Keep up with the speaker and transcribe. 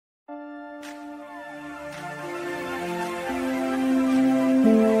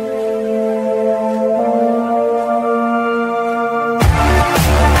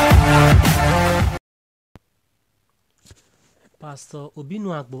Pastor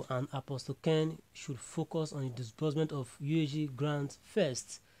Nwagbo and Apostle Ken should focus on the disbursement of Uaag grants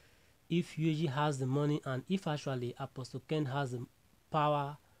first. If Uaag has the money and if actually Apostle Ken has the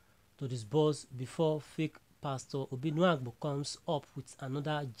power to disburse before fake Pastor Nwagbo comes up with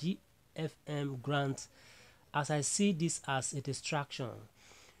another GFM grant, as I see this as a distraction.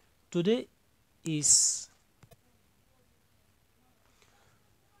 Today is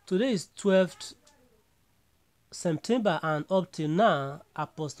 12th September and up till now,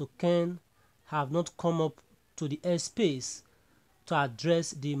 Apostle Ken have not come up to the airspace to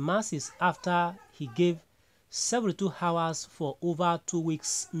address the masses after he gave 72 hours for over 2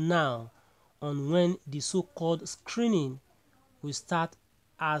 weeks now on when the so-called screening will start.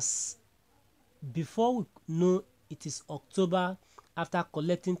 As before we know, it is October after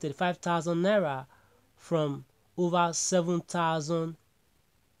collecting 35,000 naira from over 7,000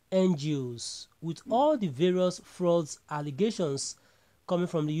 NGOs, with all the various frauds allegations coming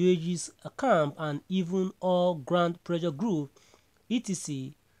from the Uaag's camp and even all grand pressure group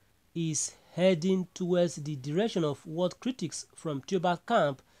etc. is heading towards the direction of what critics from Theobald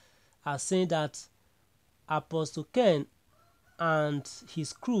camp are saying, that Apostle Ken and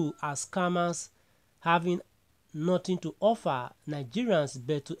his crew are scammers having nothing to offer Nigerians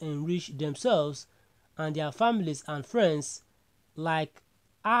but to enrich themselves and their families and friends. Like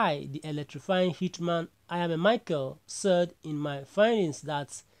I, the electrifying hitman, I am a Michael, said in my findings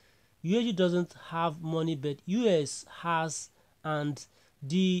that Uaag doesn't have money but US has, and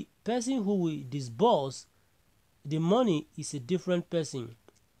the person who will disburse the money is a different person,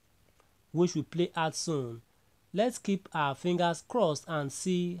 which will play out soon. Let's keep our fingers crossed and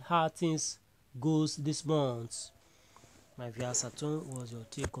see how things goes this month. My viewers at home, what's your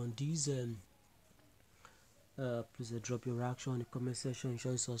take on this? Please drop your reaction in the comment section.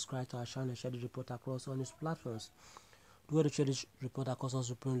 Ensure you subscribe to our channel, share the report across all these platforms. Do you want to share this report across all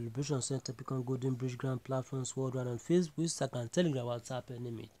Supreme Liberation Center, Picon Golden Bridge Grand platforms worldwide on Facebook, Instagram, Telegram, WhatsApp, and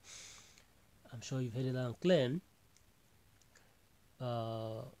name it. I'm sure you've heard it loud and clear.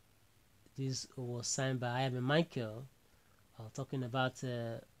 This was signed by I am a Michael, talking about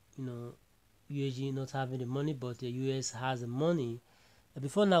Uaag not having the money, but the US has the money.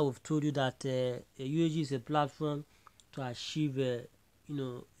 Before now, we've told you that Uaag is a platform to achieve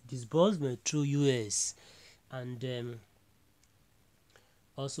disbursement through US, and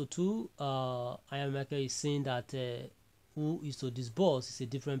also too, I am Michael is saying that who is to disburse is a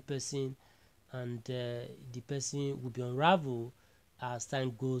different person, and the person will be unraveled as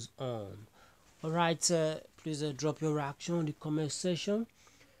time goes on. Alright, please drop your reaction in the comment section.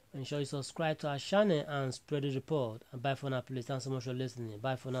 Ensure you subscribe to our channel and spread the report. And bye for now, please. Thanks so much for listening.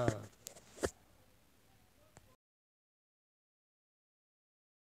 Bye for now.